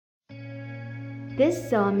This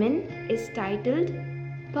sermon is titled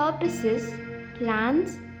Purposes,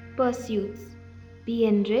 Plans, Pursuits. Be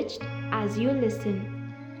enriched as you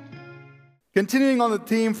listen. Continuing on the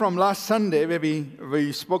theme from last Sunday, where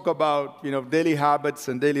we spoke about daily habits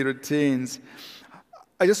and daily routines,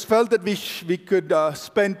 I just felt that we could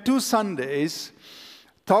spend 2 Sundays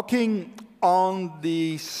talking on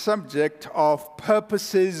the subject of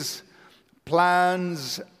purposes,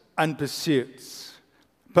 plans, and pursuits.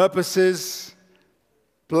 Purposes,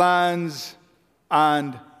 plans,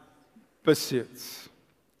 and pursuits.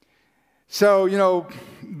 So,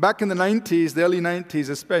 back in the 90s, the early 90s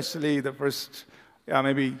especially, the first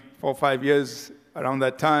maybe 4 or 5 years around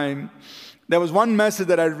that time, there was one message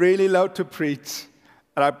that I really loved to preach,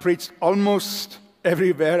 and I preached almost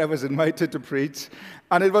everywhere I was invited to preach,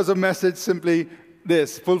 and it was a message simply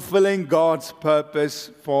this: fulfilling God's purpose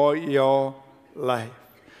for your life.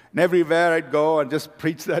 And everywhere I'd go and just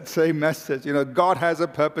preach that same message. God has a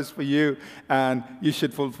purpose for you, and you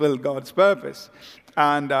should fulfill God's purpose.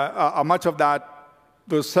 And much of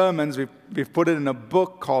those sermons, we've put it in a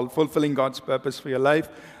book called Fulfilling God's Purpose for Your Life.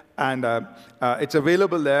 And it's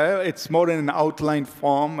available there. It's more in an outline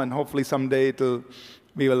form, and hopefully someday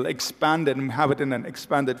we will expand it and have it in an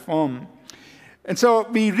expanded form. And so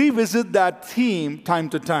we revisit that theme time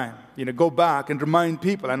to time. Go back and remind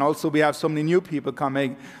people. And also we have so many new people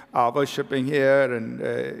coming, worshiping here and,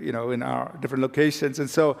 in our different locations. And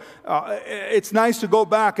so it's nice to go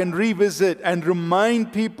back and revisit and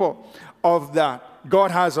remind people of that. God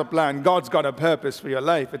has a plan. God's got a purpose for your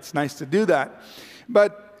life. It's nice to do that.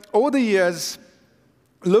 But over the years,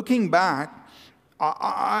 looking back,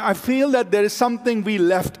 I feel that there is something we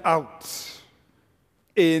left out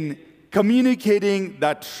in communicating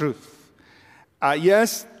that truth.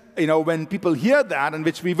 Yes, when people hear that, and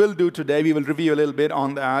which we will do today, we will review a little bit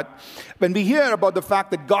on that. When we hear about the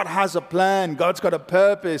fact that God has a plan, God's got a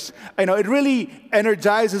purpose, it really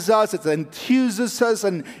energizes us, it enthuses us,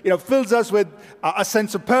 and fills us with a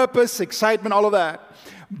sense of purpose, excitement, all of that.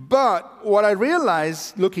 But what I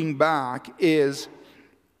realized looking back is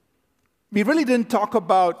we really didn't talk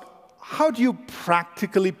about how do you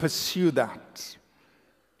practically pursue that.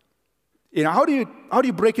 How do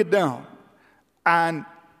you break it down? And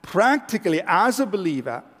practically, as a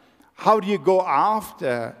believer, how do you go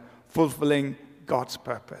after fulfilling God's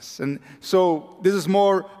purpose? And so this is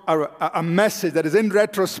more a message that is in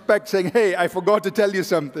retrospect saying, hey, I forgot to tell you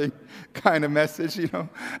something kind of message,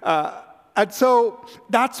 And so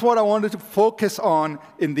that's what I wanted to focus on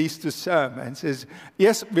in these 2 sermons is,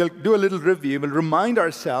 yes, we'll do a little review. We'll remind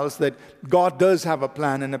ourselves that God does have a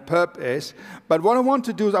plan and a purpose. But what I want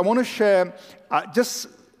to do is I want to share just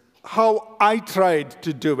how I tried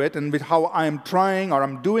to do it and with how I am trying or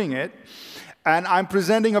I'm doing it. And I'm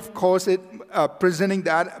presenting, of course, presenting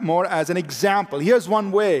that more as an example. Here's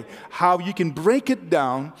one way how you can break it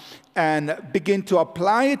down and begin to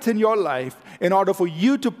apply it in your life in order for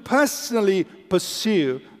you to personally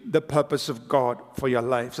pursue the purpose of God for your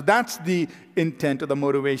life. So that's the intent or the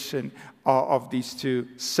motivation of these 2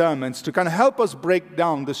 sermons, to kind of help us break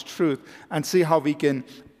down this truth and see how we can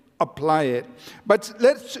apply it. But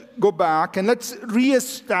let's go back and let's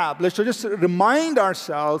reestablish or just remind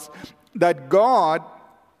ourselves that God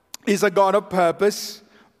is a God of purpose,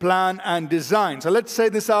 plan, and design. So let's say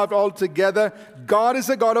this out all together. God is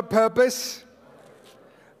a God of purpose,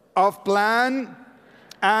 of plan,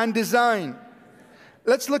 and design.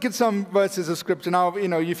 Let's look at some verses of Scripture. Now,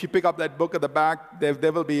 if you pick up that book at the back,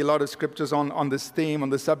 there will be a lot of scriptures on this theme, on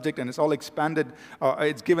the subject, and it's all expanded.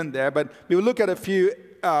 It's given there. But we will look at a few.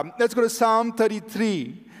 Let's go to Psalm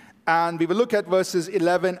 33. And we will look at verses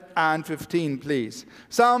 11 and 15, please.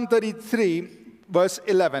 Psalm 33, verse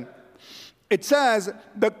 11. It says,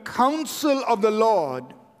 "The counsel of the Lord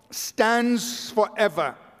stands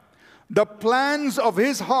forever, the plans of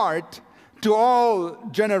his heart to all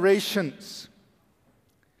generations."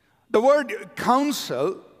 The word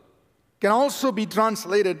counsel can also be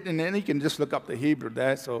translated, and you can just look up the Hebrew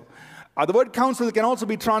there. So the word counsel can also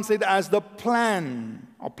be translated as the plan,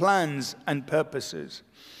 or plans and purposes.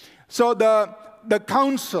 So the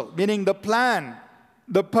counsel, meaning the plan,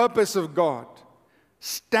 the purpose of God,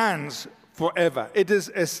 stands forever. It is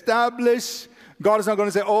established. God is not going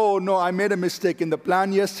to say, oh, no, I made a mistake in the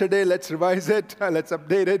plan yesterday. Let's revise it. Let's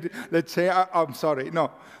update it. Let's say, I'm sorry. No.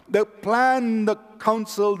 The plan, the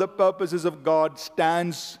counsel, the purposes of God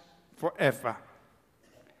stands forever.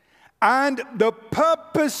 And the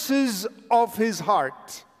purposes of his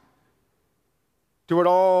heart toward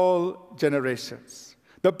all generations.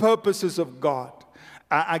 The purposes of God.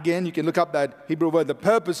 Again, you can look up that Hebrew word, the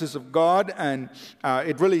purposes of God, and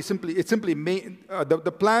it simply means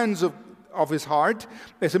the plans of of his heart.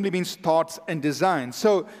 It simply means thoughts and designs.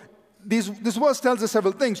 So this verse tells us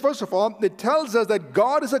several things. First of all, it tells us that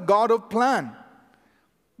God is a God of plan.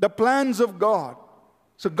 The plans of God.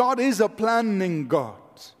 So God is a planning God.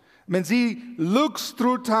 It means he looks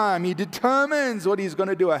through time. He determines what he's going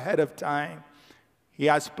to do ahead of time. He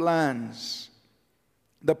has plans.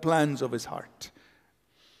 The plans of his heart.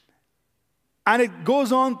 And it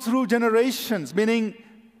goes on through generations, meaning,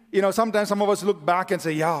 sometimes some of us look back and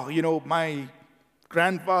say, my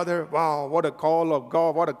grandfather, wow, what a call of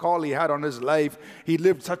God, what a call he had on his life. He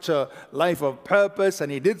lived such a life of purpose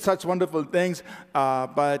and he did such wonderful things.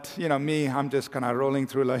 But, me, I'm just kind of rolling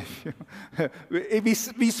through life. We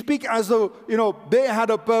speak as though, they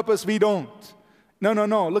had a purpose, we don't.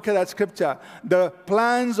 No. Look at that scripture. The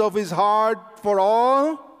plans of his heart for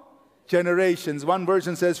all generations. One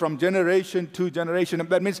version says from generation to generation.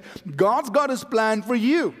 That means God's got his plan for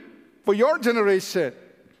you, for your generation.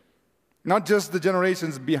 Not just the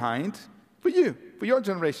generations behind, for you, for your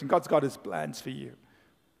generation. God's got his plans for you.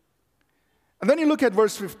 And then you look at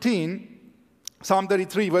verse 15, Psalm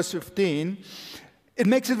 33, verse 15. It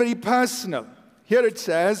makes it very personal. Here it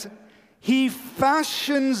says, he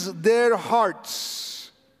fashions their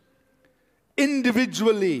hearts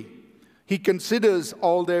individually. He considers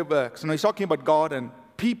all their works. Now he's talking about God and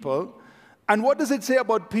people. And what does it say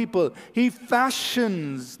about people? He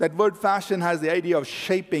fashions. That word fashion has the idea of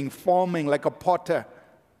shaping, forming, like a potter.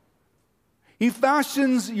 He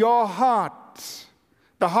fashions your heart.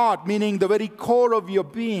 The heart, meaning the very core of your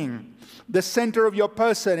being. The center of your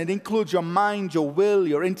person. It includes your mind, your will,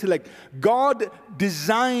 your intellect. God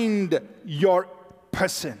designed your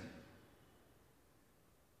person.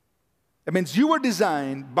 It means you were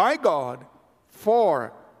designed by God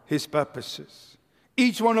for his purposes.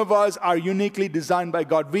 Each one of us are uniquely designed by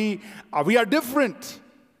God. We are different.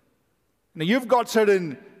 Now, you've got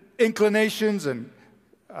certain inclinations and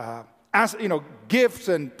gifts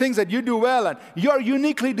and things that you do well, and you're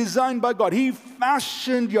uniquely designed by God. He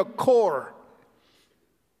fashioned your core.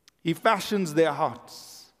 He fashions their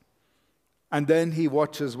hearts. And then he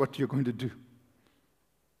watches what you're going to do.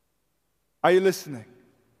 Are you listening?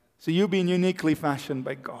 So you've been uniquely fashioned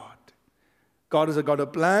by God. God is a God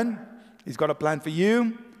of plan. He's got a plan for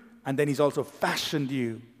you. And then he's also fashioned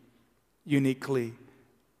you uniquely.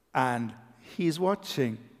 And he's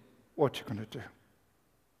watching what you're going to do.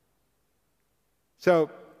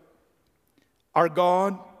 So our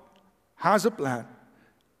God has a plan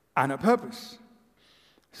and a purpose.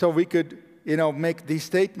 So we could, make these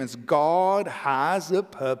statements. God has a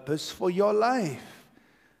purpose for your life.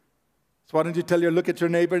 So why don't you look at your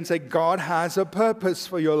neighbor and say, God has a purpose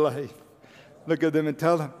for your life. Look at them and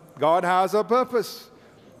tell them, God has a purpose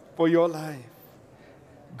for your life.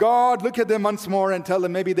 God, look at them once more and tell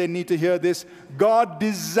them, maybe they need to hear this. God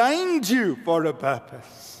designed you for a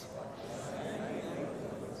purpose.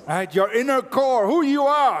 Right? Your inner core, who you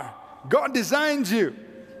are. God designed you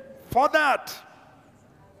for that.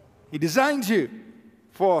 He designed you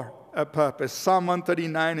for a purpose. Psalm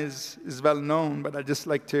 139 is well known, but I just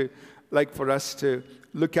like for us to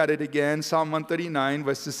look at it again. Psalm 139,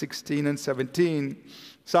 verses 16 and 17.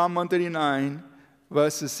 Psalm 139,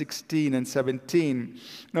 verses 16 and 17.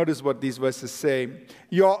 Notice what these verses say.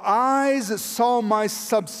 Your eyes saw my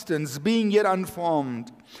substance, being yet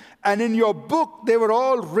unformed. And in your book they were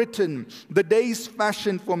all written, the days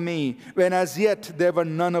fashioned for me, when as yet there were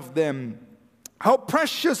none of them. How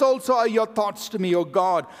precious also are your thoughts to me, O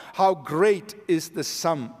God. How great is the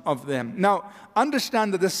sum of them. Now,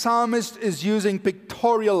 understand that the psalmist is using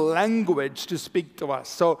pictorial language to speak to us.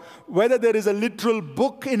 So, whether there is a literal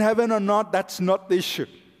book in heaven or not, that's not the issue.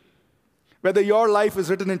 Whether your life is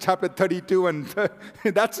written in chapter 32, and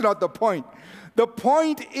that's not the point. The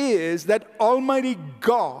point is that Almighty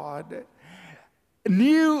God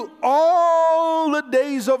knew all the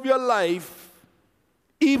days of your life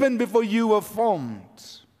even before you were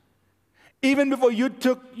formed. Even before you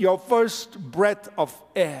took your first breath of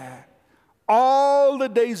air. All the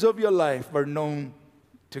days of your life were known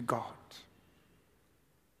to God.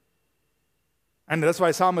 And that's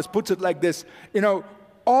why Psalmist puts it like this.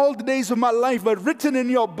 All the days of my life were written in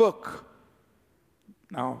your book.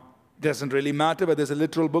 Now, it doesn't really matter whether there's a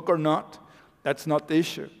literal book or not. That's not the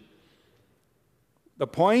issue. The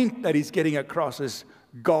point that he's getting across is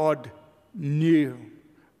God knew.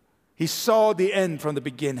 He saw the end from the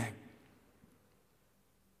beginning.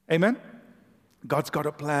 Amen? God's got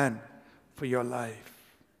a plan for your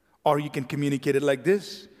life. Or you can communicate it like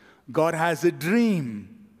this. God has a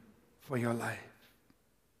dream for your life.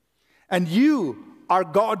 And you are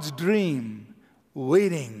God's dream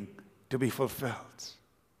waiting to be fulfilled.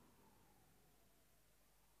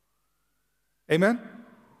 Amen?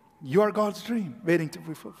 You are God's dream waiting to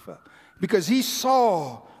be fulfilled. Because He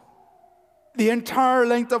saw the entire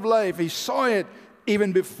length of life. He saw it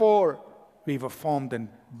even before we were formed and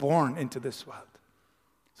born into this world.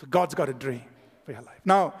 So God's got a dream for your life.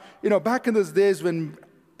 Now, back in those days when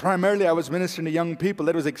primarily I was ministering to young people,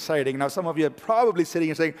 that was exciting. Now, some of you are probably sitting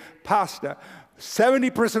and saying, Pastor,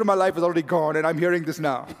 70% of my life is already gone and I'm hearing this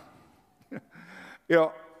now.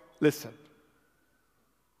 Listen.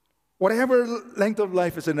 Whatever length of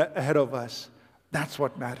life is ahead of us, that's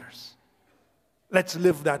what matters. Let's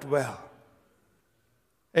live that well.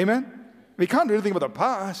 Amen? We can't do anything about the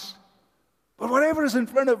past. But whatever is in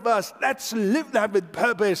front of us, let's live that with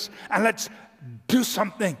purpose and let's do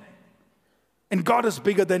something. And God is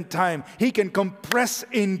bigger than time. He can compress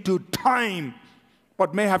into time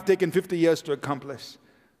what may have taken 50 years to accomplish.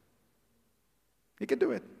 He can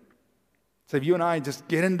do it. So if you and I just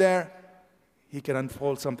get in there, He can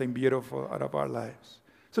unfold something beautiful out of our lives.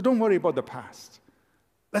 So don't worry about the past.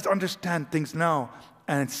 Let's understand things now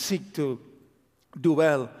and seek to do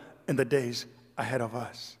well in the days ahead of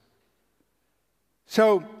us.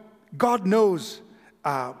 So God knows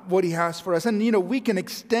what He has for us. And, we can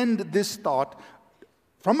extend this thought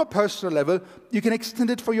from a personal level. You can extend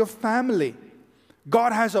it for your family.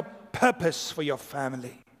 God has a purpose for your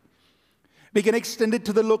family. We can extend it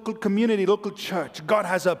to the local community, local church. God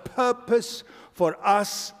has a purpose for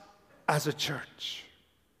us as a church.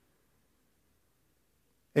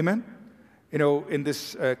 Amen? In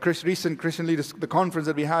this recent Christian Leaders, the conference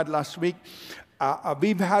that we had last week,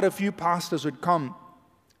 we've had a few pastors who'd come.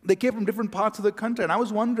 They came from different parts of the country. And I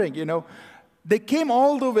was wondering, they came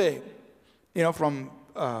all the way, from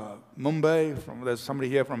Mumbai, there's somebody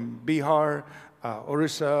here from Bihar,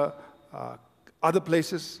 Orissa, other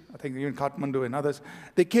places, I think even Kathmandu and others.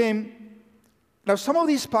 They came. Now, some of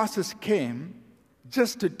these pastors came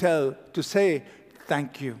just to say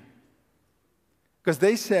thank you. Because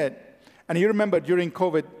they said, and you remember during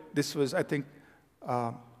COVID, this was, I think,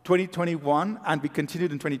 2021, and we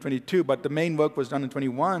continued in 2022, but the main work was done in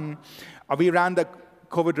 21. We ran the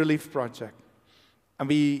COVID relief project. And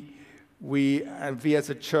we as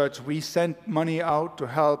a church, we sent money out to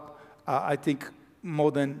help, I think,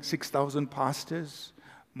 more than 6,000 pastors,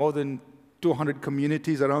 more than 200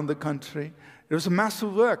 communities around the country. It was a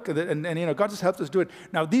massive work, and God just helped us do it.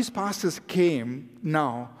 Now, these pastors came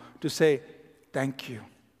now to say, thank you.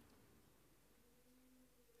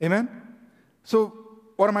 Amen? So,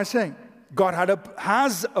 what am I saying? God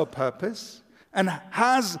has a purpose and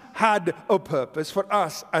has had a purpose for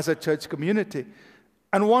us as a church community.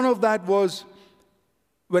 And one of that was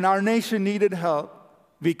when our nation needed help,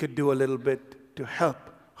 we could do a little bit to help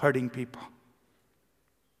hurting people.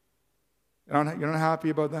 You're not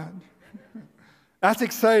happy about that? That's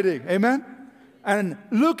exciting. Amen? And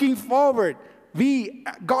looking forward,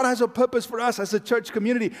 God has a purpose for us as a church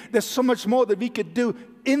community. There's so much more that we could do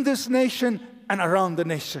in this nation and around the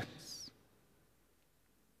nations.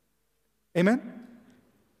 Amen?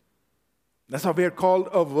 That's why we are called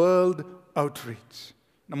a world outreach.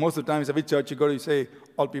 Now, most of the times, every church you go to, you say,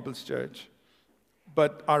 All People's Church.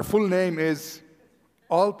 But our full name is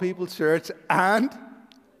All People's Church and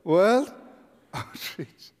World Outreach.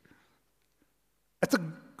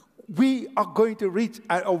 We are going to reach,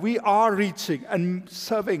 or we are reaching and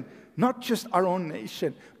serving not just our own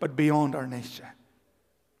nation, but beyond our nation.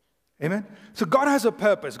 Amen? So God has a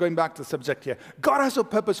purpose, going back to the subject here. God has a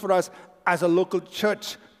purpose for us as a local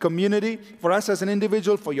church community, for us as an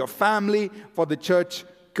individual, for your family, for the church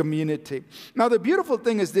community. Now, the beautiful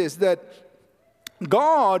thing is this, that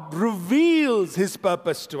God reveals His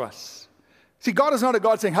purpose to us. See, God is not a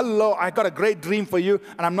God saying, hello, I got a great dream for you,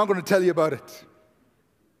 and I'm not going to tell you about it.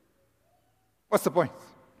 What's the point?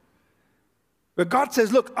 But God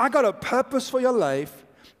says, look, I got a purpose for your life,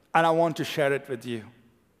 and I want to share it with you.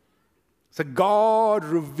 So God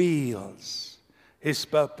reveals His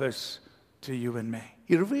purpose to you and me.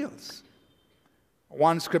 He reveals.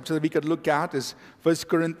 One scripture that we could look at is 1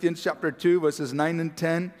 Corinthians chapter 2, verses 9 and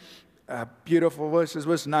 10. Beautiful verses.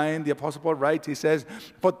 Verse 9, the Apostle Paul writes, he says,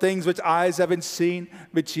 for things which eyes haven't seen,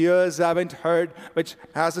 which ears haven't heard, which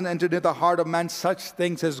hasn't entered into the heart of man, such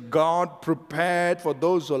things has God prepared for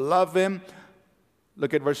those who love Him.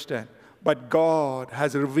 Look at verse 10. But God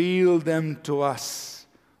has revealed them to us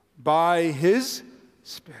by His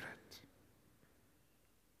Spirit.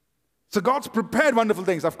 So God's prepared wonderful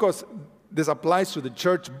things. Of course, this applies to the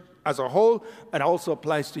church as a whole and also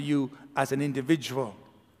applies to you as an individual.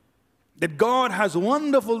 That God has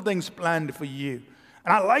wonderful things planned for you.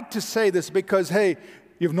 And I like to say this because, hey,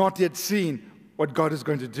 you've not yet seen what God is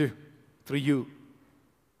going to do through you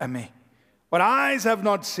and me. What eyes have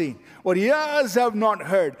not seen, what ears have not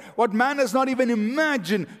heard, what man has not even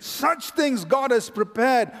imagined, such things God has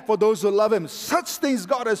prepared for those who love Him. Such things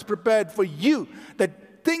God has prepared for you.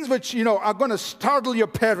 That things which, are going to startle your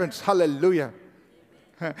parents. Hallelujah.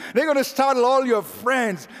 They're going to startle all your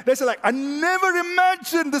friends. They say I never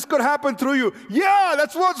imagined this could happen through you. Yeah,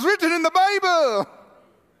 that's what's written in the Bible.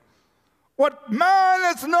 What man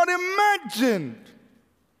has not imagined.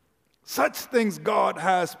 Such things God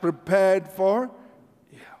has prepared for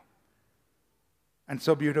you. And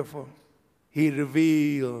so beautiful. He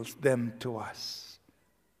reveals them to us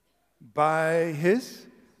by His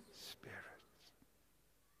Spirit.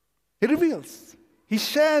 He reveals. He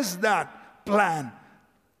shares that plan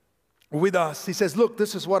with us. He says, look,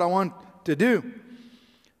 this is what I want to do.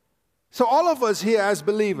 So all of us here as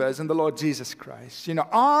believers in the Lord Jesus Christ,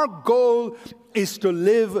 our goal is to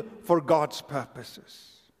live for God's purposes.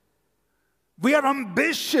 We are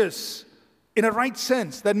ambitious in a right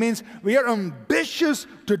sense. That means we are ambitious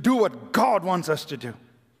to do what God wants us to do.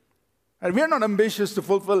 And we are not ambitious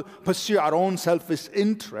to pursue our own selfish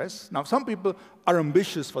interests. Now, some people are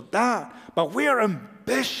ambitious for that, but we are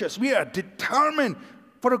ambitious. We are determined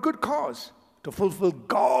for a good cause, to fulfill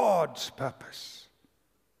God's purpose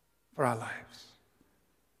for our lives.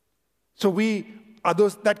 So we are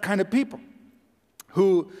that kind of people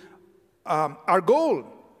who our goal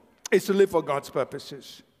is to live for God's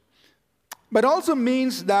purposes. But also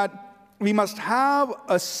means that we must have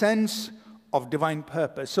a sense of divine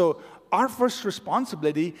purpose. So our first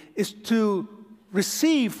responsibility is to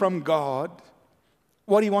receive from God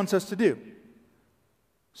what He wants us to do.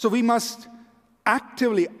 So we must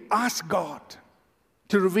actively ask God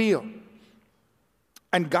to reveal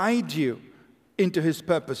and guide you into His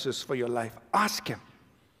purposes for your life. Ask Him.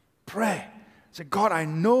 Pray. Say, God, I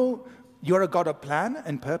know You're a God of plan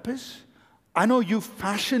and purpose. I know You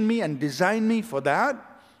fashioned me and designed me for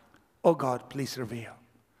that. Oh God, please reveal.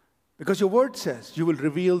 Because Your word says You will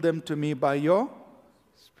reveal them to me by Your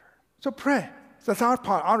Spirit. So pray. That's our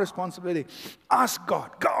part, our responsibility. Ask God,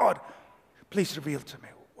 God, please reveal to me.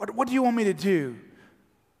 What do You want me to do?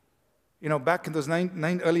 Back in those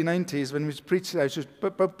early 90s when we preached, I should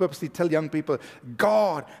purposely tell young people,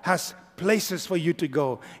 God has places for you to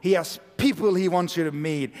go. He has people He wants you to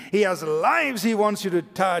meet. He has lives He wants you to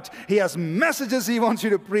touch. He has messages He wants you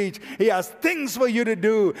to preach. He has things for you to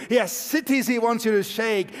do. He has cities He wants you to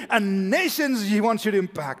shake and nations He wants you to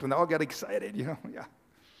impact. And they all get excited, yeah.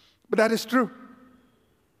 But that is true.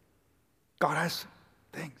 God has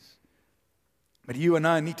things. But you and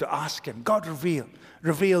I need to ask Him, God,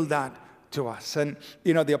 reveal that to us. And,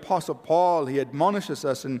 the Apostle Paul, he admonishes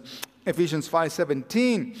us in Ephesians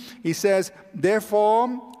 5:17. He says,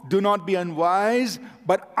 therefore, do not be unwise,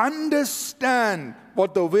 but understand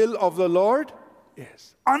what the will of the Lord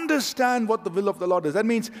is. Understand what the will of the Lord is. That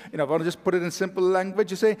means, if I want to just put it in simple language,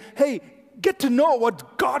 you say, hey, get to know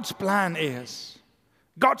what God's plan is.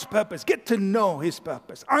 God's purpose. Get to know His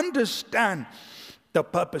purpose. Understand the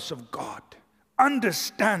purpose of God.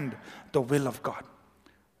 Understand the will of God.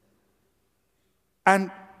 And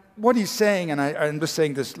what he's saying, and I'm just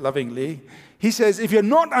saying this lovingly, he says, if you're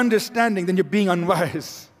not understanding, then you're being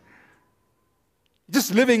unwise.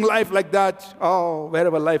 Just living life like that,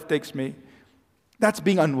 wherever life takes me, that's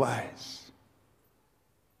being unwise,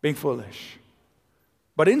 being foolish.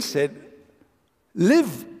 But instead,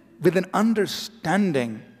 live with an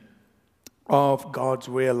understanding of God's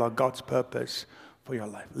will or God's purpose for your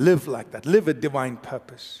life. Live like that. Live with divine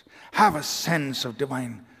purpose. Have a sense of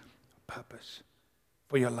divine purpose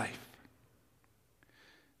for your life.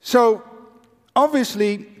 So,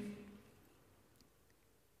 obviously,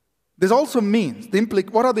 this also means,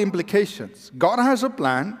 what are the implications? God has a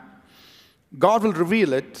plan. God will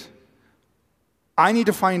reveal it. I need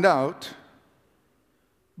to find out.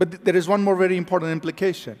 But there is one more very important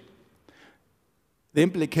implication. The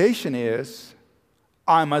implication is,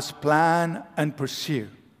 I must plan and pursue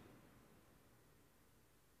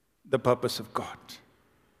the purpose of God.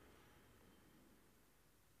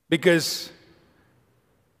 Because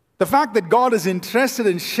the fact that God is interested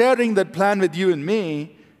in sharing that plan with you and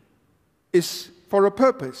me is for a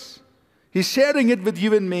purpose. He's sharing it with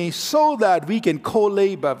you and me so that we can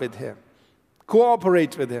co-labor with Him,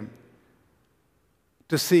 cooperate with Him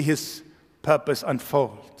to see His purpose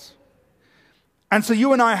unfold. And so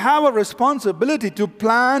you and I have a responsibility to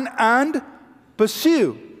plan and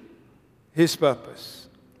pursue His purpose.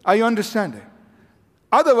 Are you understanding?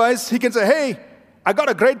 Otherwise, He can say, hey, I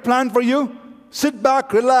got a great plan for you. Sit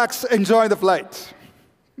back, relax, enjoy the flight.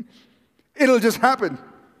 It'll just happen.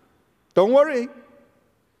 Don't worry. And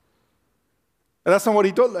that's not what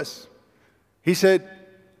He told us. He said,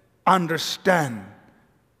 understand.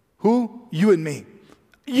 Who? You and me.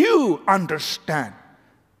 You understand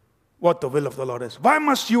what the will of the Lord is. Why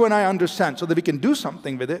must you and I understand? So that we can do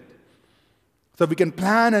something with it. So we can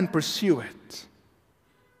plan and pursue it.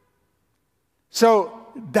 So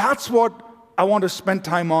that's what I want to spend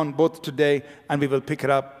time on both today, and we will pick it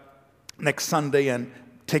up next Sunday and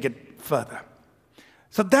take it further.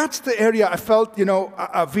 So that's the area I felt, we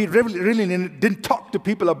really didn't talk to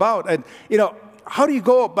people about. And, how do you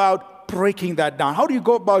go about breaking that down? How do you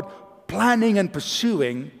go about planning and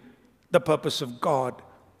pursuing the purpose of God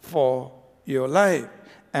for your life?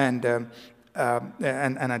 And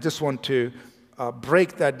I just want to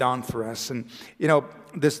break that down for us. And,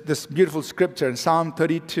 this beautiful scripture in Psalm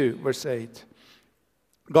 32, verse 8.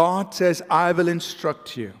 God says, I will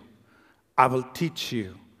instruct you. I will teach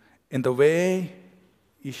you in the way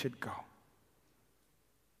you should go.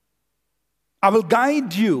 I will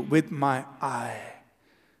guide you with my eye.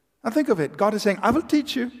 Now think of it. God is saying, I will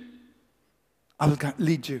teach you. I will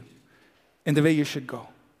lead you in the way you should go.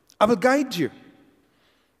 I will guide you.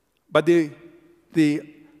 But the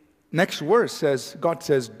next verse says, God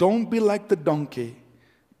says, don't be like the donkey.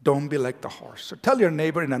 Don't be like the horse. So tell your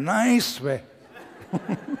neighbor in a nice way.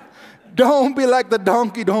 Don't be like the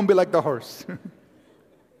donkey. Don't be like the horse.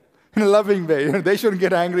 In a loving way. They shouldn't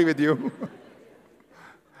get angry with you.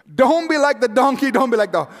 Don't be like the donkey. Don't be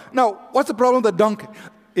like the... Now, what's the problem with the donkey?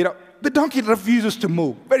 The donkey refuses to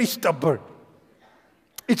move. Very stubborn.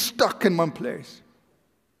 It's stuck in one place.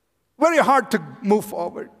 Very hard to move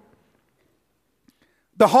forward.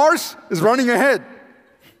 The horse is running ahead.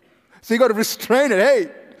 So you got to restrain it.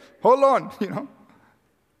 Hey, hold on,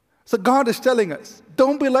 So God is telling us,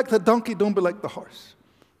 don't be like the donkey, don't be like the horse.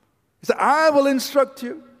 He said, I will instruct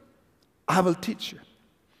you. I will teach you.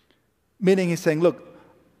 Meaning he's saying, look,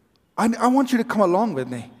 I want you to come along with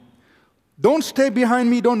me. Don't stay behind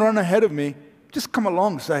me. Don't run ahead of me. Just come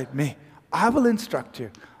alongside me. I will instruct you.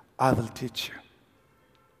 I will teach you.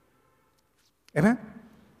 Amen?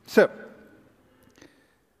 So,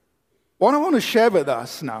 what I want to share with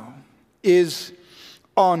us now is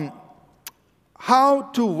on how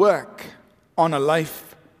to work on a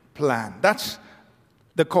life plan. That's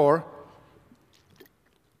the core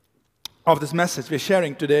of this message we're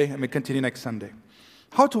sharing today, and we continue next Sunday.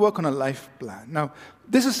 How to work on a life plan. Now,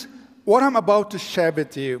 this is what I'm about to share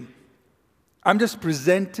with you. I'm just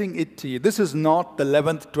presenting it to you. This is not the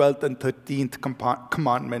 11th, 12th, and 13th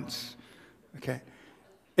commandments. Okay?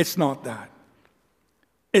 It's not that.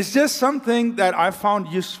 It's just something that I found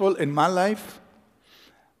useful in my life,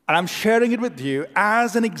 and I'm sharing it with you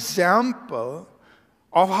as an example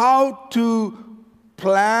of how to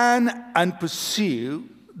plan and pursue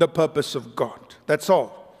the purpose of God. That's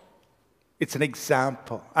all. It's an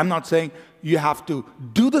example. I'm not saying you have to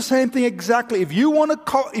do the same thing exactly. If you want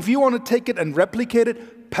to take it and replicate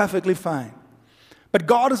it, perfectly fine. But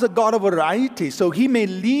God is a God of variety, so He may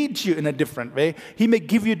lead you in a different way. He may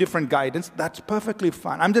give you different guidance. That's perfectly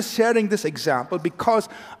fine. I'm just sharing this example because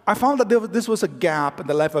I found that this was a gap in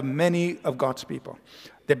the life of many of God's people.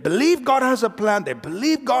 They believe God has a plan. They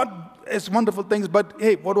believe God has wonderful things. But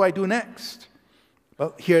hey, what do I do next?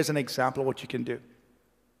 Well, here's an example of what you can do.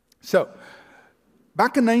 So,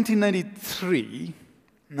 back in 1993,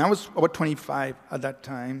 and I was about 25 at that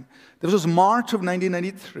time. This was March of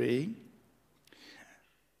 1993.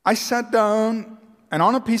 I sat down, and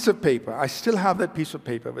on a piece of paper, I still have that piece of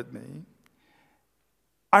paper with me,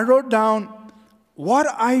 I wrote down what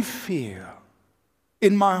I feel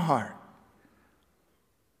in my heart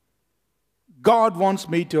God wants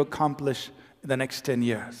me to accomplish in the next 10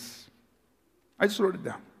 years. I just wrote it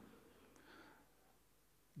down.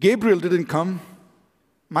 Gabriel didn't come.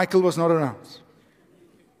 Michael was not announced.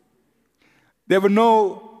 There was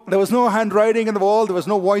no handwriting on the wall. There was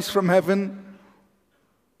no voice from heaven.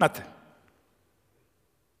 Nothing.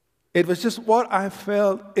 It was just what I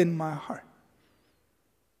felt in my heart.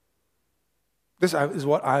 This is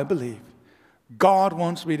what I believe God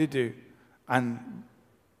wants me to do. And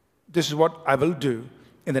this is what I will do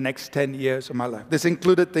in the next 10 years of my life. This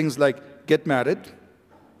included things like get married,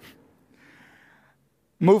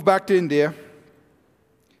 move back to India,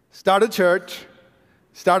 start a church,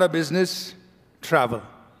 start a business, travel.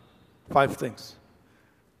 5 things.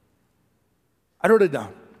 I wrote it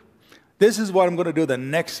down. This is what I'm going to do the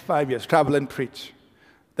next 5 years, travel and preach.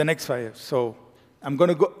 The next 5 years. So I'm going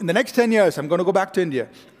to go, in the next 10 years, I'm going to go back to India.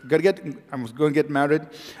 I'm going to get married.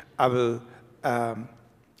 I will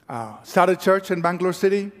start a church in Bangalore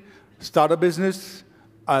City, start a business.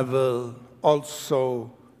 I will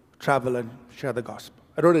also travel and share the gospel.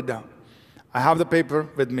 I wrote it down. I have the paper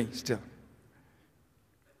with me still.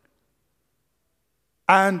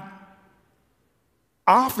 And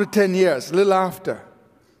after 10 years, a little after,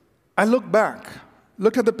 I looked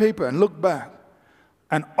at the paper and looked back,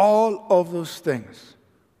 and all of those things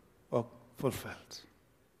were fulfilled.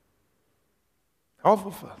 All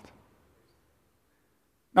fulfilled.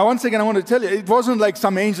 Now, once again, I want to tell you, it wasn't like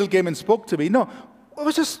some angel came and spoke to me. No, it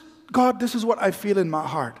was just, God, this is what I feel in my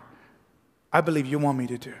heart. I believe you want me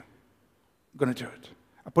to do. I'm going to do it.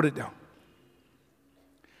 I put it down.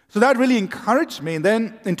 So that really encouraged me. And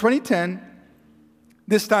then in 2010,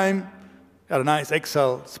 this time, I had a nice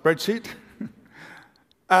Excel spreadsheet.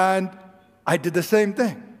 And I did the same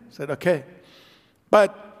thing. Said, okay,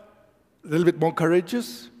 but a little bit more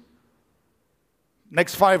courageous.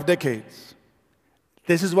 Next 5 decades,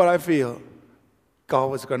 this is what I feel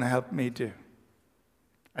God was going to help me do.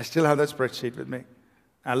 I still have that spreadsheet with me.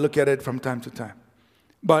 I look at it from time to time.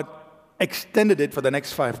 But extended it for the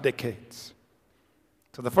next 5 decades.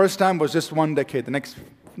 So the first time was just 1 decade, the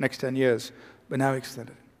next 10 years, but now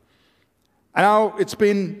extended it. And now it's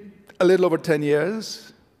been a little over 10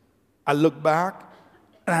 years. I look back,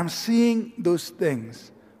 and I'm seeing those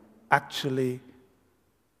things actually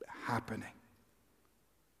happening.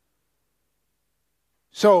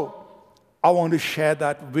 So I want to share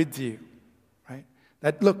that with you, right?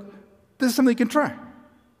 That, look, this is something you can try.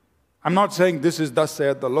 I'm not saying this is thus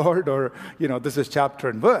saith the Lord or, this is chapter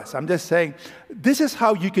and verse. I'm just saying this is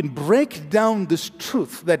how you can break down this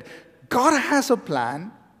truth that God has a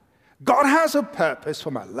plan, God has a purpose for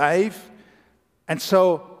my life, and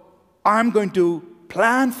so I'm going to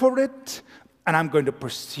plan for it, and I'm going to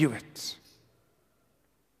pursue it.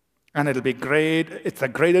 And it'll be great. It's a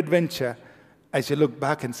great adventure as you look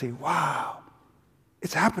back and say, wow,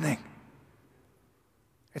 it's happening.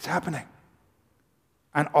 It's happening.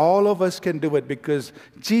 And all of us can do it because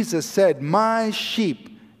Jesus said, my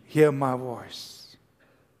sheep hear my voice.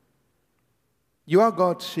 You are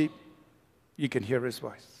God's sheep. You can hear his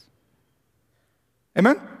voice.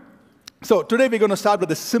 Amen? So today we're going to start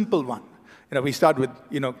with a simple one. We start with,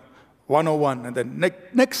 101, and then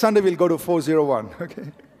next Sunday we'll go to 401,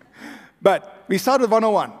 okay? But we start with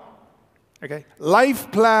 101, okay?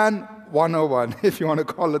 Life Plan 101, if you want to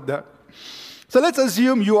call it that. So let's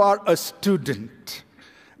assume you are a student,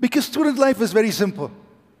 because student life is very simple.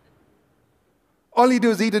 All you do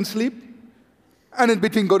is eat and sleep, and in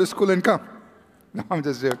between go to school and come. No, I'm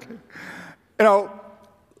just joking.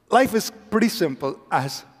 Life is pretty simple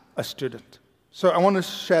as a student. So I want to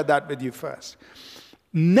share that with you first.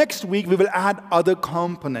 Next week, we will add other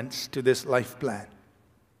components to this life plan,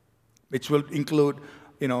 which will include,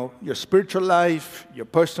 your spiritual life, your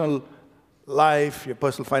personal life, your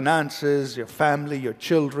personal finances, your family, your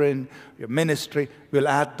children, your ministry. We'll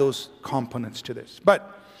add those components to this.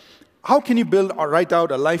 But how can you build or write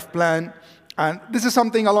out a life plan? And this is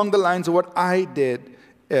something along the lines of what I did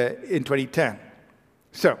in 2010.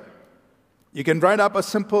 So you can write up a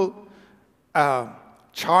simple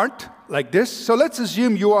chart like this. So let's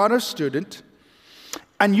assume you are a student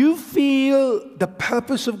and you feel the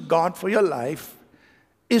purpose of God for your life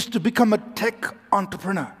is to become a tech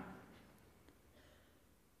entrepreneur.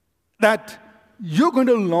 That you're going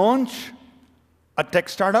to launch a tech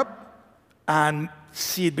startup and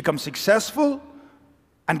see it become successful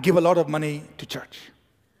and give a lot of money to church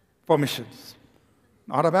for missions.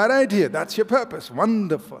 Not a bad idea. That's your purpose.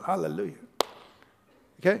 Wonderful. Hallelujah.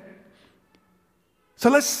 Okay? So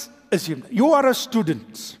let's assume that you are a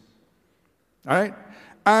student. All right?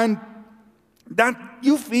 And that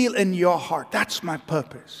you feel in your heart, that's my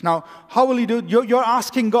purpose. Now, how will you do it? You're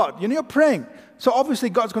asking God. You're praying. So obviously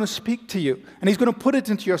God's going to speak to you, and he's going to put it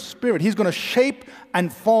into your spirit. He's going to shape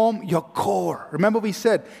and form your core. Remember we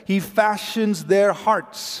said he fashions their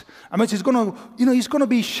hearts. I mean, he's going to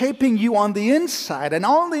be shaping you on the inside, and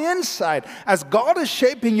on the inside, as God is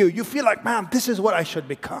shaping you, you feel like, man, this is what I should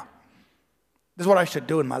become. This is what I should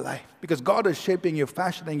do in my life, because God is shaping you,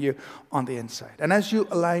 fashioning you on the inside. And as you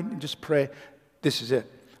align and just pray, this is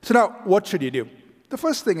it. So now, what should you do? The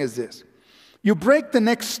first thing is this. You break the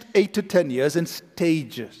next 8 to 10 years in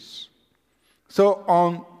stages. So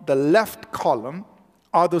on the left column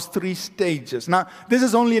are those 3 stages. Now, this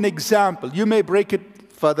is only an example. You may break it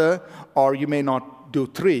further, or you may not do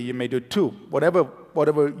 3. You may do 2,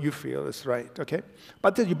 whatever you feel is right, okay?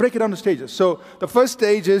 But then you break it down to stages. So the first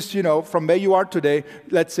stage is, from where you are today,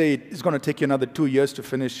 let's say it's going to take you another 2 years to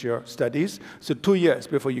finish your studies. So 2 years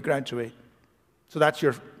before you graduate. So that's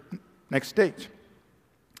your next stage.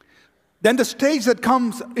 Then the stage that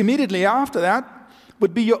comes immediately after that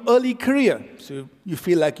would be your early career. So you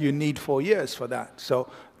feel like you need 4 years for that. So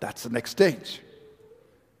that's the next stage.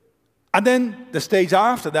 And then the stage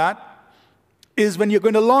after that is when you're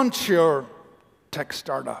going to launch your tech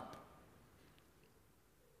startup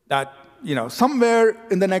that, somewhere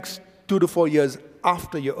in the next 2 to 4 years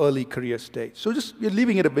after your early career stage. So just you're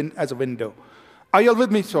leaving it as a window. Are you all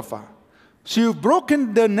with me so far? So you've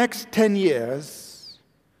broken the next 10 years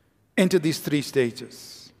into these 3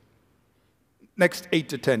 stages. Next 8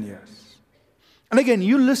 to 10 years. And again,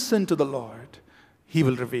 you listen to the Lord. He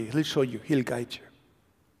will reveal. He'll show you. He'll guide you.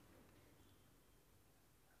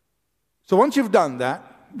 So once you've done that,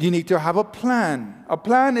 you need to have a plan. A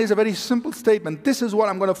plan is a very simple statement. This is what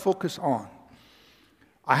I'm going to focus on.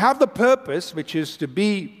 I have the purpose, which is to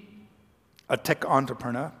be a tech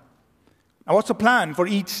entrepreneur. Now, what's the plan for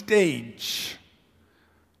each stage?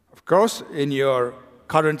 Of course, in your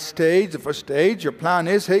current stage, the first stage, your plan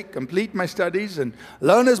is, hey, complete my studies and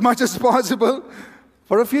learn as much as possible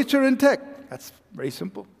for a future in tech. That's very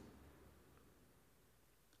simple.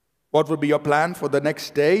 What would be your plan for the next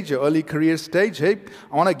stage, your early career stage? Hey,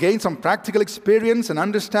 I want to gain some practical experience and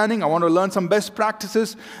understanding. I want to learn some best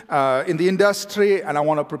practices in the industry, and I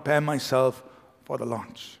want to prepare myself for the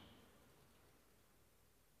launch.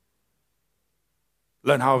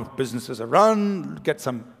 Learn how businesses are run, get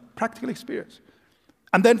some practical experience.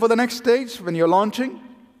 And then for the next stage, when you're launching,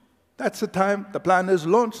 that's the time the plan is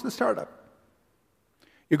launch the startup.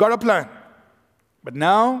 You got a plan, but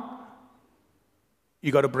now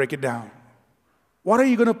you got to break it down. What are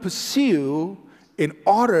you going to pursue in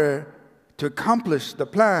order to accomplish the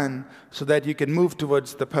plan so that you can move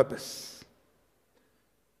towards the purpose?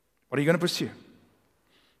 What are you going to pursue?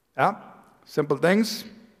 Yeah, simple things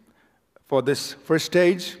for this first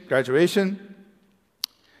stage, graduation.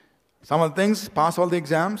 Some of the things, pass all the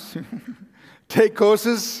exams, take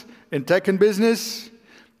courses in tech and business,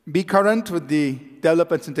 be current with the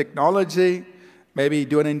developments in technology, maybe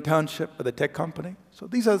do an internship with a tech company. So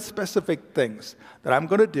these are specific things that I'm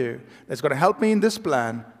going to do that's going to help me in this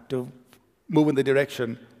plan to move in the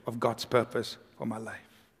direction of God's purpose for my life.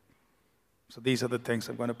 So these are the things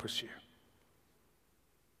I'm going to pursue.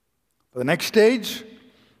 For the next stage,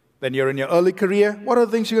 when you're in your early career, what are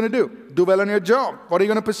the things you're going to do? Do well on your job. What are you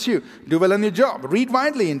going to pursue? Do well on your job. Read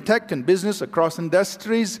widely in tech and business across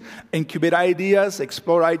industries, incubate ideas,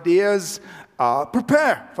 explore ideas,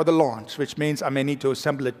 prepare for the launch, which means I may need to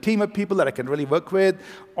assemble a team of people that I can really work with,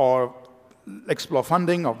 or explore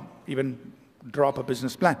funding, or even draw up a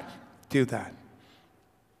business plan. Do that.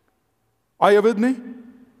 Are you with me?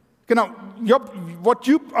 Now, what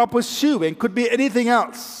you are pursuing could be anything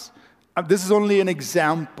else. This is only an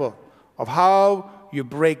example of how you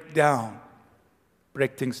break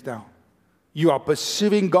things down. You are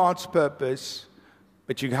pursuing God's purpose,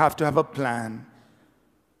 but you have to have a plan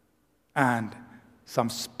and some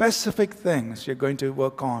specific things you're going to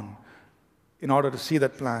work on in order to see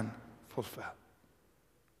that plan fulfilled.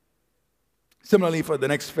 Similarly, for the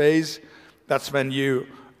next phase, that's when you're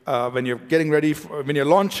getting ready, when you're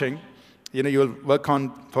launching, you'll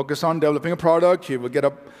focus on developing a product. You will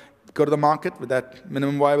go to the market with that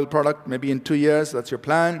minimum viable product, maybe in 2 years. That's your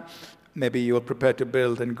plan. Maybe you will prepare to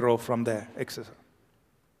build and grow from there, etc.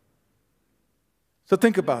 So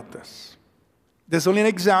think about this. There's only an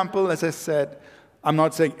example, as I said. I'm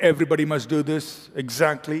not saying everybody must do this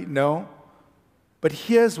exactly, no. But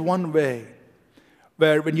here's one way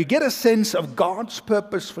where when you get a sense of God's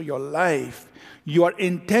purpose for your life, you are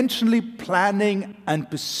intentionally planning and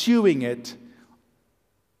pursuing it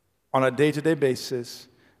on a day-to-day basis,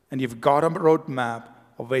 and you've got a roadmap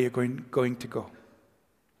of where you're going to go.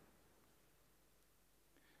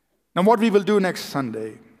 Now, what we will do next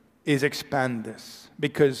Sunday is expand this,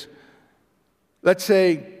 because let's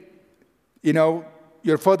say,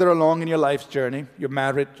 you're further along in your life's journey. You're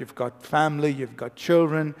married, you've got family, you've got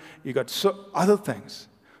children, you've got other things.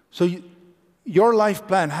 So your life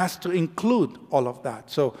plan has to include all of that.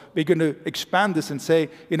 So we're going to expand this and say,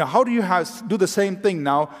 how do you do the same thing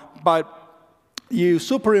now, but you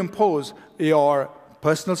superimpose your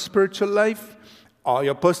personal spiritual life, or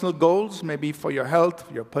your personal goals, maybe for your health,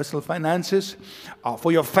 for your personal finances,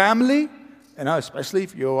 for your family, especially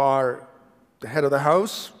if you are the head of the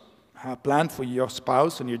house, have a plan for your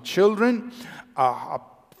spouse and your children,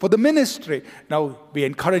 for the ministry. Now, we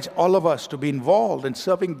encourage all of us to be involved in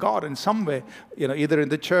serving God in some way, either in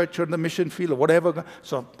the church or in the mission field or whatever.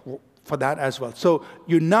 So for that as well. So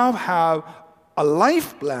you now have a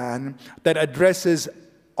life plan that addresses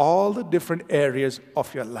all the different areas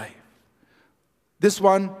of your life. This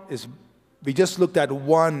one we just looked at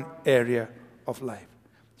one area of life.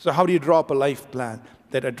 So how do you draw up a life plan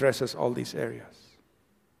that addresses all these areas?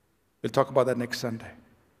 We'll talk about that next Sunday.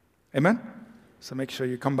 Amen? So make sure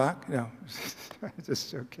you come back. No,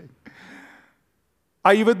 just joking.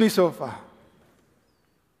 Are you with me so far?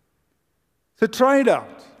 So try it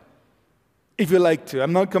out if you like to.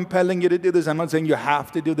 I'm not compelling you to do this. I'm not saying you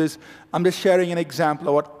have to do this. I'm just sharing an example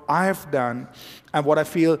of what I have done and what I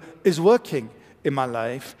feel is working in my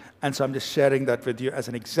life. And so I'm just sharing that with you as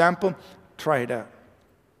an example. Try it out.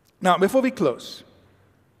 Now, before we close,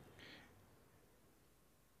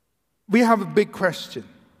 we have a big question.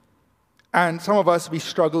 And some of us, we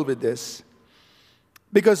struggle with this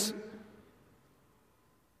because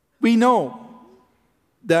we know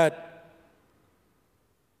that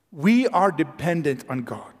we are dependent on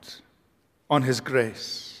God, on His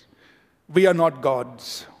grace. We are not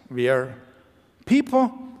gods. We are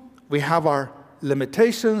people. We have our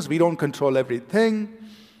limitations. We don't control everything.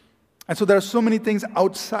 And so there are so many things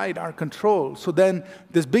outside our control. So then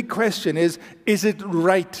this big question is it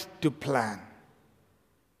right to plan?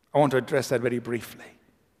 I want to address that very briefly.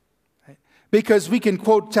 Right? Because we can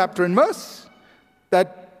quote chapter and verse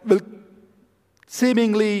that will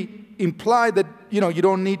seemingly imply that, you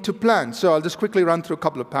don't need to plan. So I'll just quickly run through a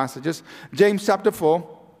couple of passages. James chapter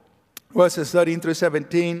 4, verses 13 through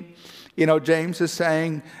 17. James is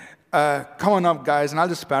saying, come on up, guys, and I'll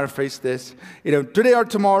just paraphrase this. Today or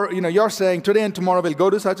tomorrow, you're saying today and tomorrow we'll go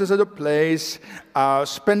to such and such a place,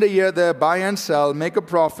 spend a year there, buy and sell, make a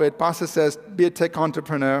profit. Pastor says, be a tech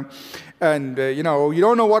entrepreneur. And, you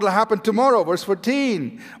don't know what will happen tomorrow. Verse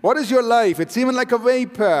 14. What is your life? It's even like a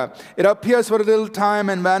vapor. It appears for a little time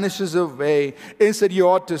and vanishes away. Instead, you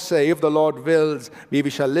ought to say, if the Lord wills, we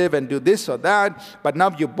shall live and do this or that. But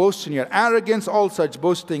now you boast in your arrogance. All such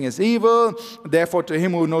boasting is evil. Therefore, to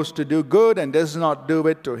him who knows to do good and does not do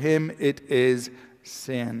it, to him it is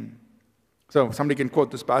sin. So somebody can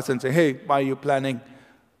quote this passage and say, hey, why are you planning?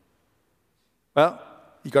 Well,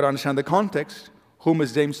 you got to understand the context. Whom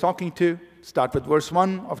is James talking to? Start with verse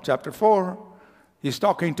 1 of chapter 4. He's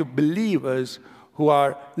talking to believers who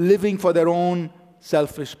are living for their own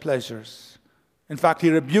selfish pleasures. In fact,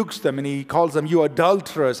 he rebukes them and he calls them, you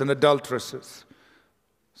adulterers and adulteresses.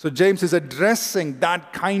 So James is addressing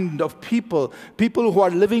that kind of people who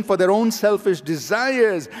are living for their own selfish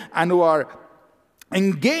desires and who are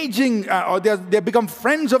engaging, or they become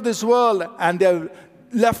friends of this world and they've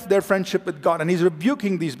left their friendship with God. And he's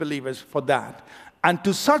rebuking these believers for that. And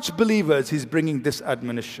to such believers, he's bringing this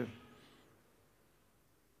admonition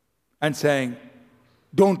and saying,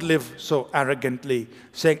 don't live so arrogantly,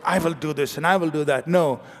 saying, I will do this and I will do that.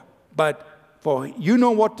 No, but for you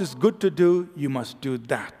know what is good to do, you must do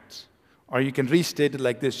that. Or you can restate it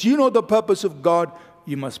like this. You know the purpose of God,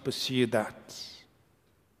 you must pursue that.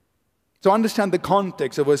 So understand the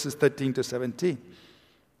context of verses 13 to 17.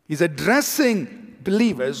 He's addressing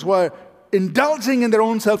believers who are indulging in their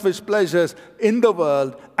own selfish pleasures in the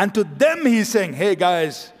world. And to them he's saying, hey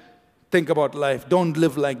guys, think about life. Don't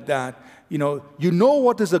live like that. You know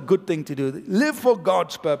what is a good thing to do. Live for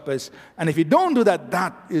God's purpose. And if you don't do that,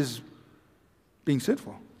 that is being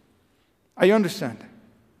sinful. Are you understand?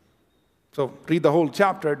 So read the whole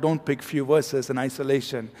chapter. Don't pick few verses in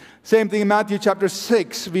isolation. Same thing in Matthew chapter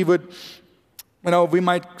 6. We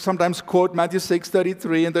might sometimes quote Matthew 6,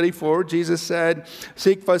 33 and 34. Jesus said,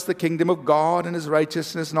 seek first the kingdom of God and His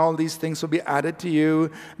righteousness, and all these things will be added to you.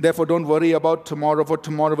 Therefore, don't worry about tomorrow, for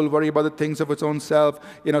tomorrow will worry about the things of its own self.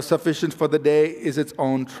 Sufficient for the day is its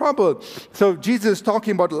own trouble. So Jesus is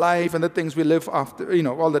talking about life and the things we live after,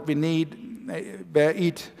 all that we need,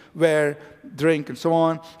 eat, wear, drink, and so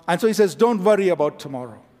on. And so he says, don't worry about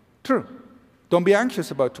tomorrow. True. Don't be anxious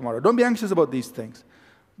about tomorrow. Don't be anxious about these things.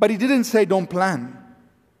 But he didn't say don't plan.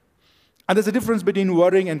 And there's a difference between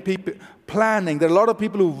worrying and planning. There are a lot of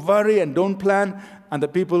people who worry and don't plan, and the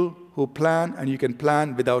people who plan and you can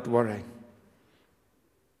plan without worrying.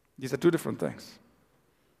 These are two different things.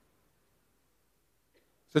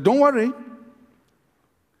 So don't worry.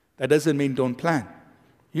 That doesn't mean don't plan.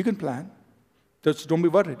 You can plan. Just don't be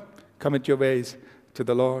worried. Commit your ways to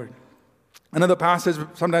the Lord. Another passage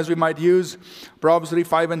sometimes we might use, Proverbs 3,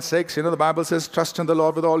 5 and 6. The Bible says, trust in the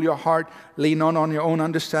Lord with all your heart. Lean not on your own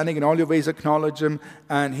understanding. In all your ways acknowledge Him,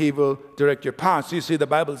 and He will direct your path. So you see, the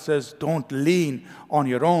Bible says, don't lean on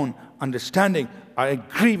your own understanding. I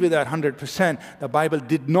agree with that 100%. The Bible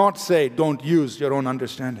did not say, don't use your own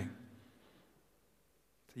understanding.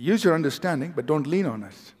 Use your understanding, but don't lean on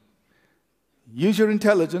it. Use your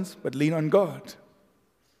intelligence, but lean on God.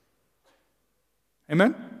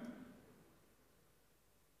 Amen?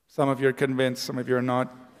 Some of you are convinced, some of you are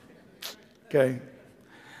not. Okay.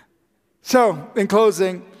 So, in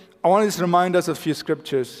closing, I want to just remind us of a few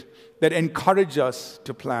scriptures that encourage us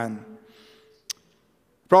to plan.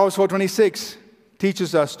 Proverbs 4:26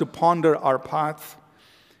 teaches us to ponder our path.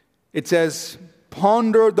 It says,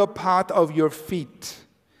 ponder the path of your feet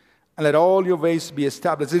and let all your ways be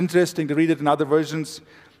established. It's interesting to read it in other versions.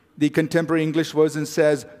 The contemporary English version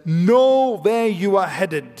says, know where you are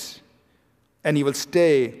headed, and you will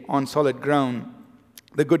stay on solid ground.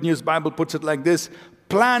 The Good News Bible puts it like this: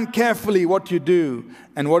 plan carefully what you do,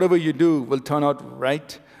 and whatever you do will turn out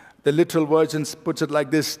right. The literal version puts it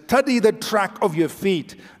like this: study the track of your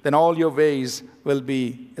feet, then all your ways will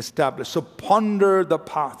be established. So ponder the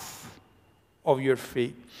path of your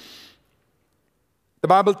feet. The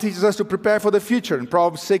Bible teaches us to prepare for the future. In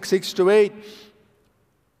Proverbs 6:6-8,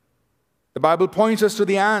 the Bible points us to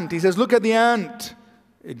the ant. He says, look at the ant.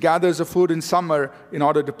 It gathers the food in summer in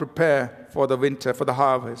order to prepare for the winter, for the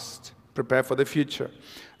harvest, prepare for the future.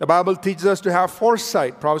 The Bible teaches us to have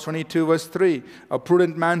foresight. Proverbs 22:3, a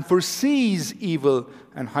prudent man foresees evil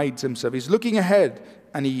and hides himself. He's looking ahead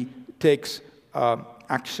and he takes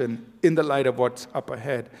action in the light of what's up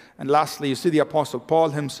ahead. And lastly, you see the Apostle Paul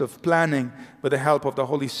himself planning with the help of the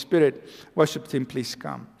Holy Spirit. Worship team, please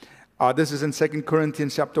come. This is in 2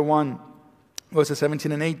 Corinthians chapter 1, verses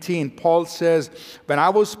 17 and 18. Paul says, when I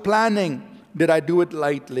was planning, did I do it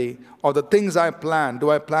lightly? Or the things I plan, do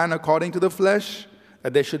I plan according to the flesh?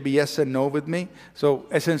 That there should be yes and no with me? So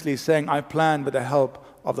essentially he's saying, I plan with the help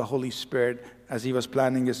of the Holy Spirit as he was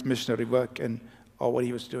planning his missionary work and or what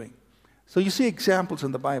he was doing. So you see examples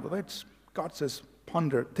in the Bible. Right? God says,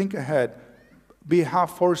 ponder, think ahead, have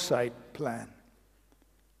foresight, plan.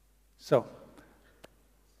 So,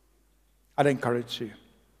 I'd encourage you.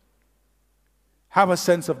 Have a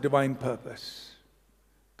sense of divine purpose.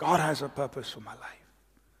 God has a purpose for my life.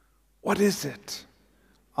 What is it?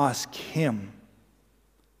 Ask Him.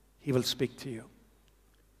 He will speak to you.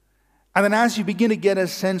 And then as you begin to get a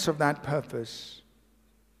sense of that purpose,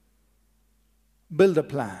 build a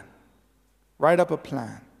plan. Write up a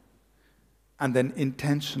plan. And then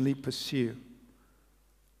intentionally pursue.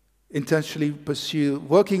 Intentionally pursue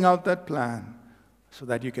working out that plan so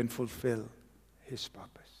that you can fulfill His purpose.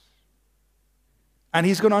 And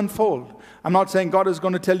He's going to unfold. I'm not saying God is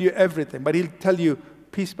going to tell you everything, but He'll tell you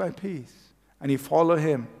piece by piece. And you follow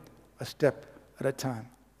Him a step at a time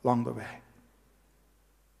along the way.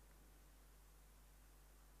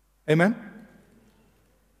 Amen?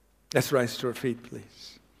 Let's rise to our feet,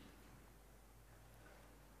 please.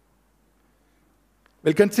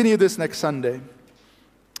 We'll continue this next Sunday.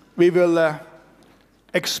 We will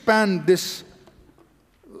expand this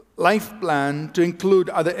life plan to include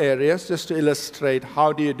other areas, just to illustrate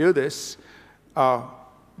how do you do this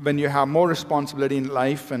when you have more responsibility in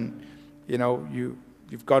life, and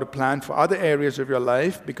you've got a plan for other areas of your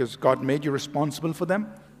life because God made you responsible for them.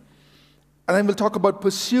 And then we'll talk about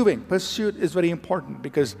pursuing. Pursuit is very important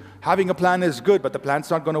because having a plan is good, but the plan's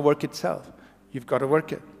not going to work itself. You've got to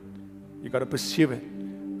work it. You've got to pursue it.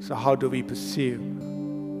 So how do we pursue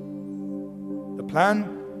the plan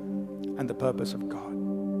and the purpose of God?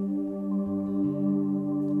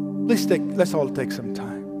 Let's all take some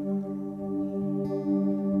time.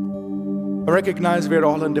 I recognize we're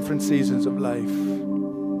all in different seasons of life.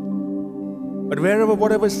 But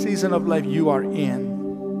whatever season of life you are in,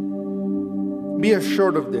 be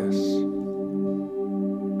assured of this.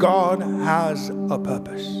 God has a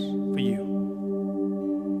purpose for you.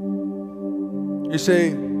 You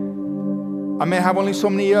say, I may have only so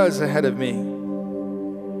many years ahead of me.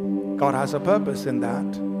 God has a purpose in that.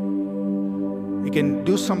 He can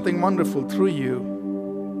do something wonderful through you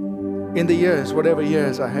in the years, whatever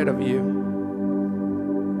years ahead of you.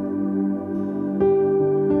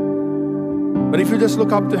 But if you just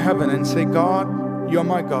look up to heaven and say, God, you're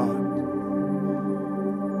my God.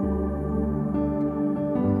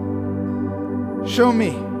 Show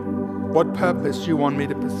me what purpose you want me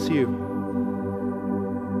to pursue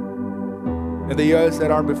in the years that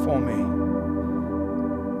are before me.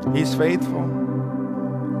 He's faithful.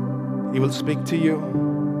 He will speak to you.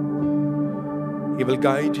 He will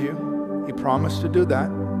guide you. He promised to do that.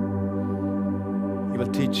 He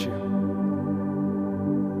will teach you.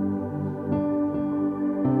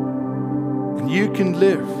 And you can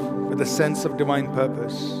live with a sense of divine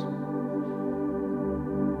purpose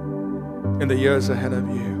in the years ahead of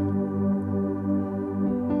you.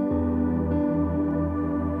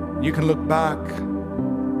 You can look back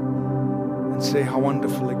and say how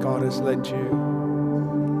wonderfully God has led you,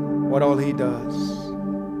 what all He does.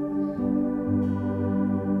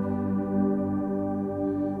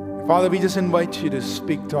 Father, we just invite you to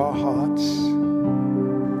speak to our hearts.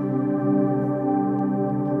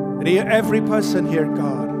 And every person here,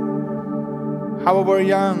 God, however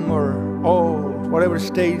young or old, whatever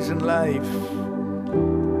stage in life,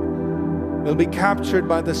 will be captured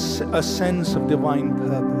by a sense of divine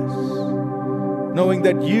purpose, knowing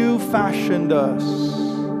that you fashioned us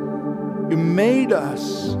You made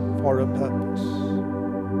us for a purpose.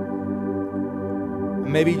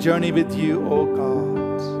 May we journey with you, oh God,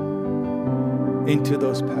 into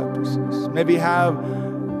those purposes. May we have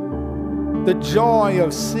the joy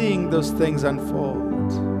of seeing those things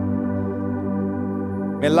unfold.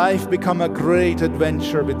 May life become a great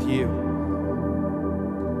adventure with you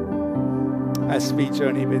as we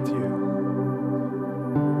journey with you.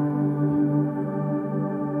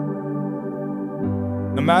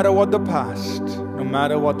 No matter what the past, no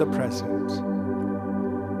matter what the present,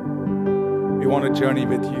 we want to journey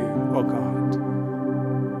with you, oh God.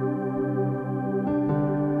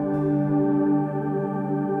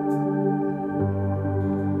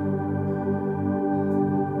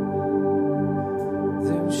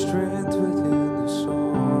 There's strength within the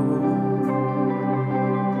sorrow.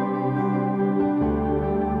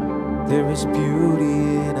 There is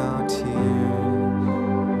beauty in our tears.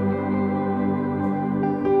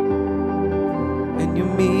 And you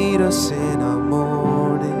meet us in our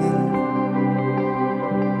mourning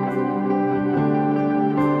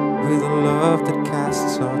with a love that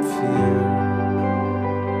casts out fear.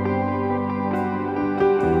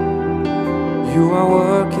 You are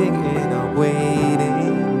working in our waiting.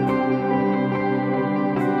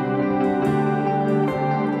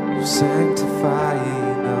 You're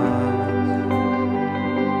sanctifying us.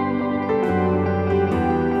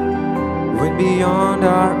 When beyond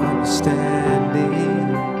our understanding,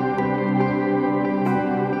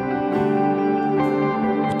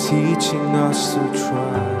 you're teaching us to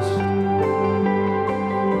trust.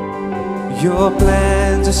 Your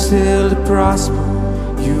plans are still to prosper.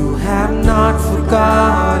 You have not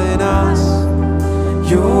forgotten us.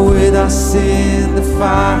 You're with us in the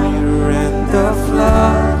fire and the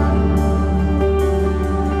flood.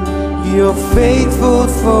 You're faithful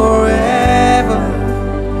forever.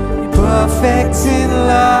 You're perfect in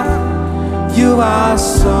love. You are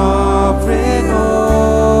sovereign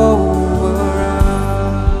over us.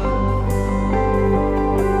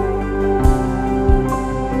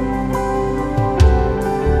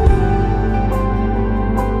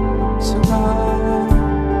 So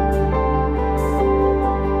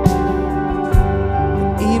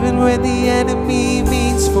even when the enemy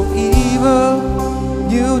means for evil,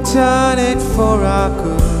 you turn it for our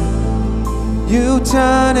good. You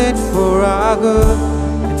turn it for our good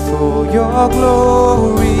and for your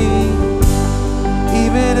glory.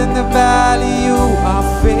 Even in the valley, you are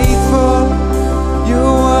faithful.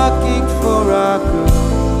 You're working for our good.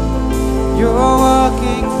 You're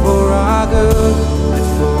working for our good and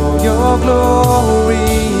for your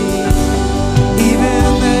glory. Even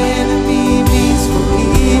the enemy means for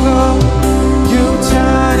evil, you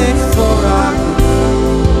turn it for our good.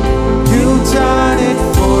 You turn it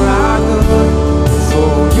for our good,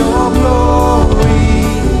 for your glory.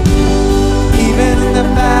 Even in the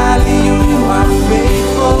valley, you are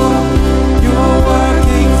faithful. You're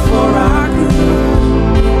working for our good.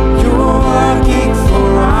 You're working for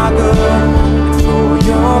our good, for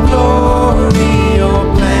your glory. Your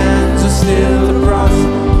plans are still to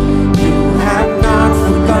prosper. You have not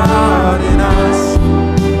forgotten us.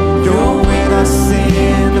 You're with us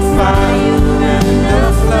in the fire and the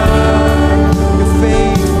flood.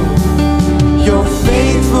 You're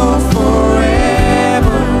faithful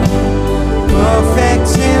forever, perfect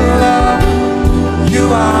in love. You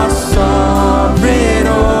are sovereign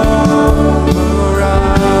over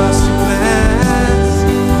us.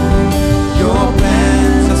 Your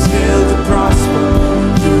plans are still to prosper.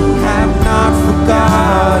 You have not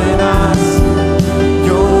forgotten us.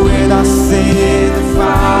 You're with us in the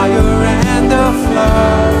fire and the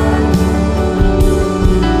flood.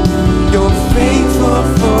 You're faithful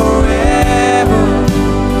forever,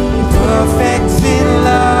 perfect in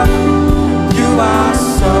love. You are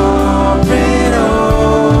sovereign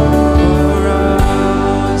over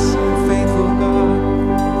us. Faithful God,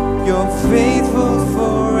 you're faithful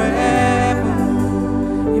forever.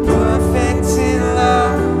 You're perfect in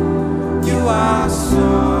love. You are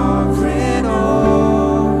sovereign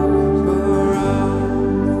over us.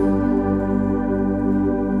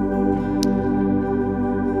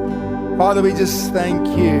 Father, we just thank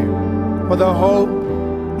you for the hope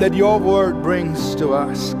that your word brings to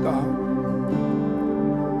us, God.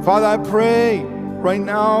 Father, I pray right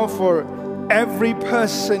now for every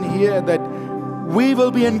person here that we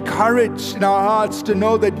will be encouraged in our hearts to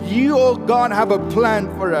know that you, oh God, have a plan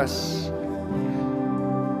for us.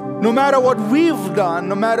 No matter what we've done,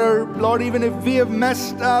 no matter, Lord, even if we have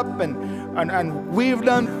messed up and we've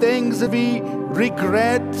done things that we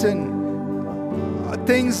regret and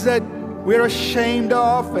things that we're ashamed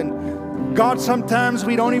of, and God, sometimes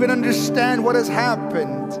we don't even understand what has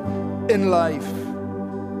happened. in life.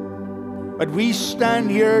 But we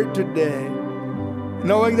stand here today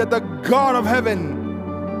knowing that the God of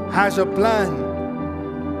heaven has a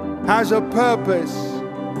plan, has a purpose,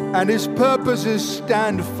 and His purposes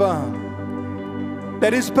stand firm.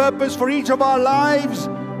 That His purpose for each of our lives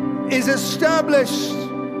is established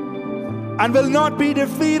and will not be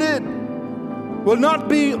defeated, will not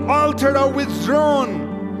be altered or withdrawn.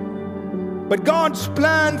 But God's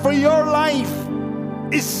plan for your life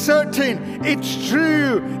is certain, it's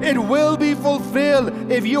true, it will be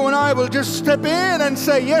fulfilled if you and I will just step in and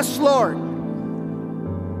say, yes, Lord.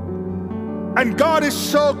 And God is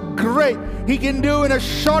so great, He can do in a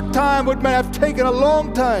short time what may have taken a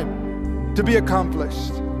long time to be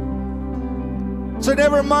accomplished. So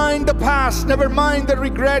never mind the past, never mind the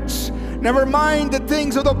regrets, never mind the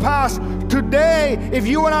things of the past. Today, if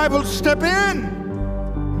you and I will step in,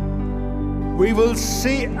 we will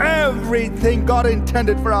see everything God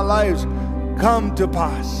intended for our lives come to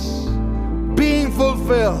pass, being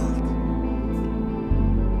fulfilled.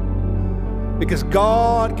 Because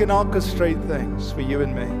God can orchestrate things for you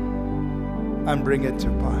and me and bring it to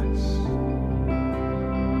pass.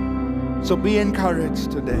 So be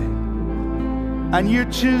encouraged today. And you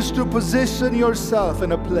choose to position yourself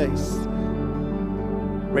in a place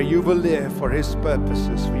where you will live for His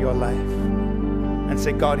purposes for your life. And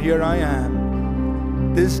say, God, here I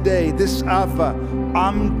am. This day, this hour,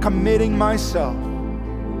 I'm committing myself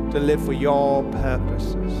to live for your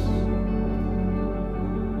purposes.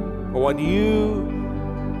 For what you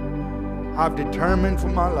have determined for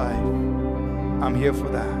my life, I'm here for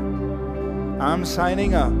that. I'm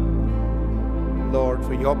signing up, Lord,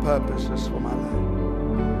 for your purposes for my life.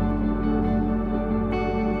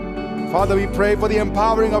 Father, we pray for the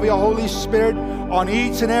empowering of your Holy Spirit on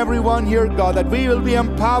each and every one here, God, that we will be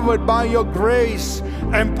empowered by your grace,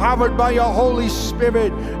 empowered by your Holy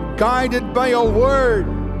Spirit, guided by your word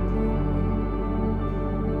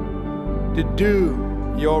to do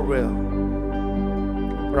your will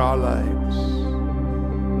for our lives.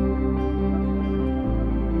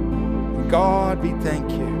 God, we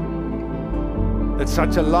thank you that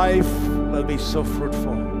such a life will be so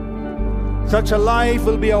fruitful. Such a life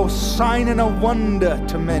will be a sign and a wonder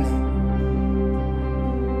to many.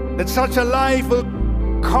 That such a life will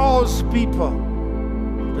cause people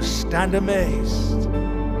to stand amazed.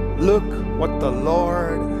 Look what the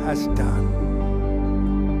Lord has done.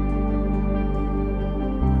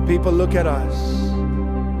 People look at us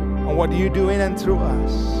and what you do in and through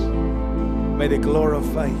us. May they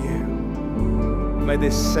glorify you. May they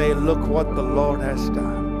say, look what the Lord has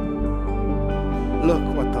done. Look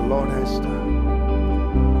what the Lord has done.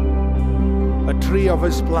 A tree of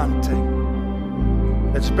His planting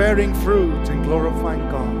that's bearing fruit and glorifying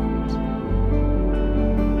God.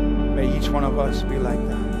 May each one of us be like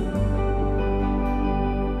that.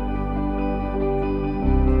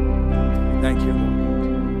 Thank you, Lord.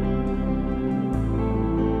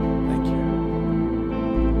 Thank you.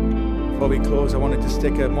 Before we close, I want to just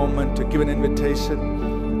take a moment to give an invitation.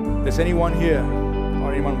 If there's anyone here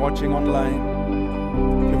or anyone watching online,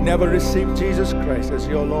 you've never received Jesus Christ as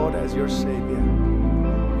your Lord, as your Savior.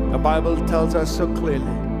 The Bible tells us so clearly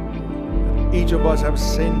that each of us have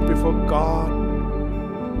sinned before God.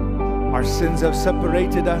 Our sins have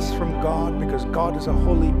separated us from God because God is a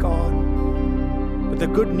holy God. But the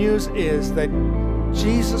good news is that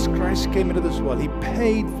Jesus Christ came into this world. He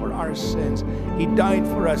paid for our sins. He died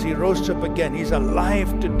for us. He rose up again. He's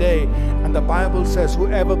alive today. And the Bible says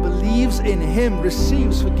whoever believes in Him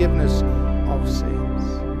receives forgiveness of sins.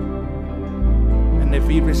 And if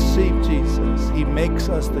we receive Jesus, He makes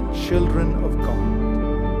us the children of God.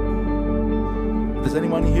 If there's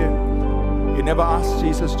anyone here, you never asked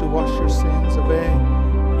Jesus to wash your sins away.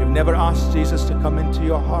 You've never asked Jesus to come into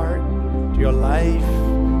your heart, to your life.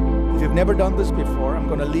 If you've never done this before, I'm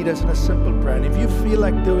going to lead us in a simple prayer. And if you feel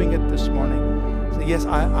like doing it this morning, say, yes,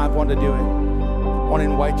 I want to do it. I want to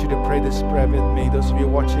invite you to pray this prayer with me. Those of you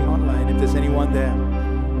watching online, if there's anyone there,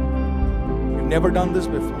 you've never done this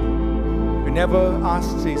before. You never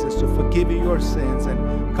asked Jesus to forgive you your sins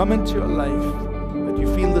and come into your life, but you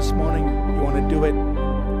feel this morning you want to do it,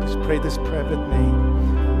 just pray this prayer with me.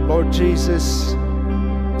 Lord Jesus,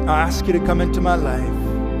 I ask you to come into my life.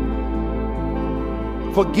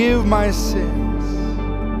 Forgive my sins.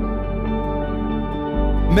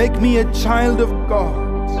 Make me a child of God.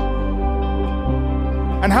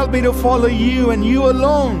 And help me to follow you and you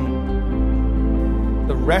alone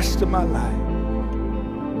the rest of my life.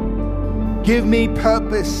 Give me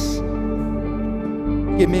purpose.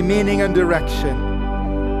 Give me meaning and direction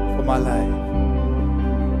for my life.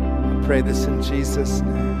 I pray this in Jesus'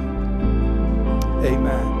 name.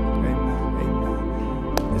 Amen. Amen.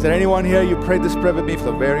 Is there anyone here, you prayed this prayer with me for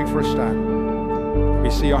the very first time? We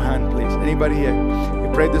see your hand, please. Anybody here? You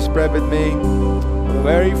prayed this prayer with me for the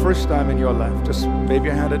very first time in your life. Just wave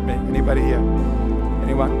your hand at me. Anybody here?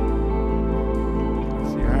 Anyone?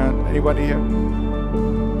 See your hand. Anybody here?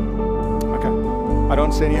 Okay. I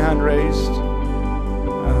don't see any hand raised.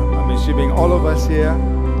 I'm assuming all of us here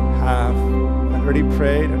have already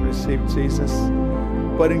prayed and received Jesus.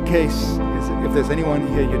 But in case, if there's anyone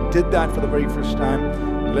here, you did that for the very first time,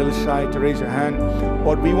 a little shy to raise your hand,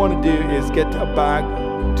 what we want to do is get a bag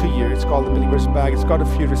to you. It's called the Believer's Bag. It's got a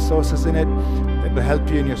few resources in it that will help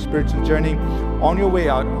you in your spiritual journey. On your way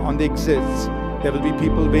out, on the exits, there will be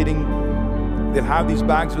people waiting. They'll have these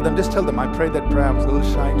bags with them. Just tell them, I prayed that prayer. I was a little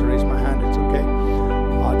shy to raise my hand. It's okay.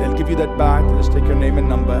 They'll give you that bag. They'll just take your name and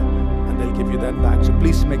number, and they'll give you that bag. So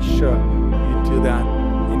please make sure you do that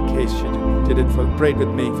in case you prayed with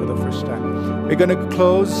me for the first time. We're going to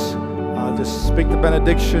close. I'll just speak the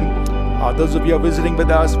benediction. Those of you who are visiting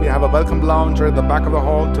with us, we have a welcome lounger at the back of the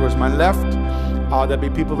hall towards my left. There'll be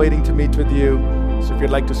people waiting to meet with you. So if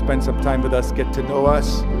you'd like to spend some time with us, get to know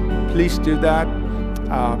us, please do that.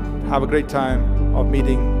 Have a great time of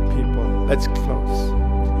meeting people. Let's close.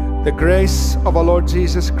 The grace of our Lord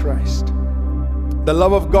Jesus Christ, the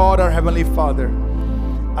love of God our Heavenly Father,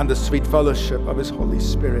 and the sweet fellowship of His Holy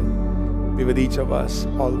Spirit be with each of us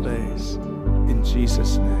all days. In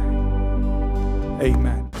Jesus' name,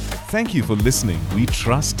 amen. Thank you for listening. We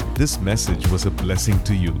trust this message was a blessing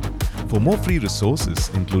to you. For more free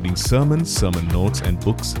resources, including sermons, sermon notes, and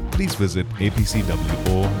books, please visit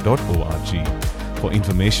apcwo.org. For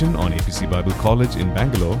information on APC Bible College in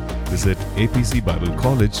Bangalore, visit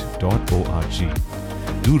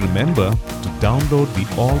apcbiblecollege.org. Do remember to download the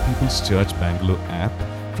All People's Church Bangalore app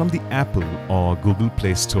from the Apple or Google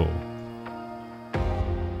Play Store.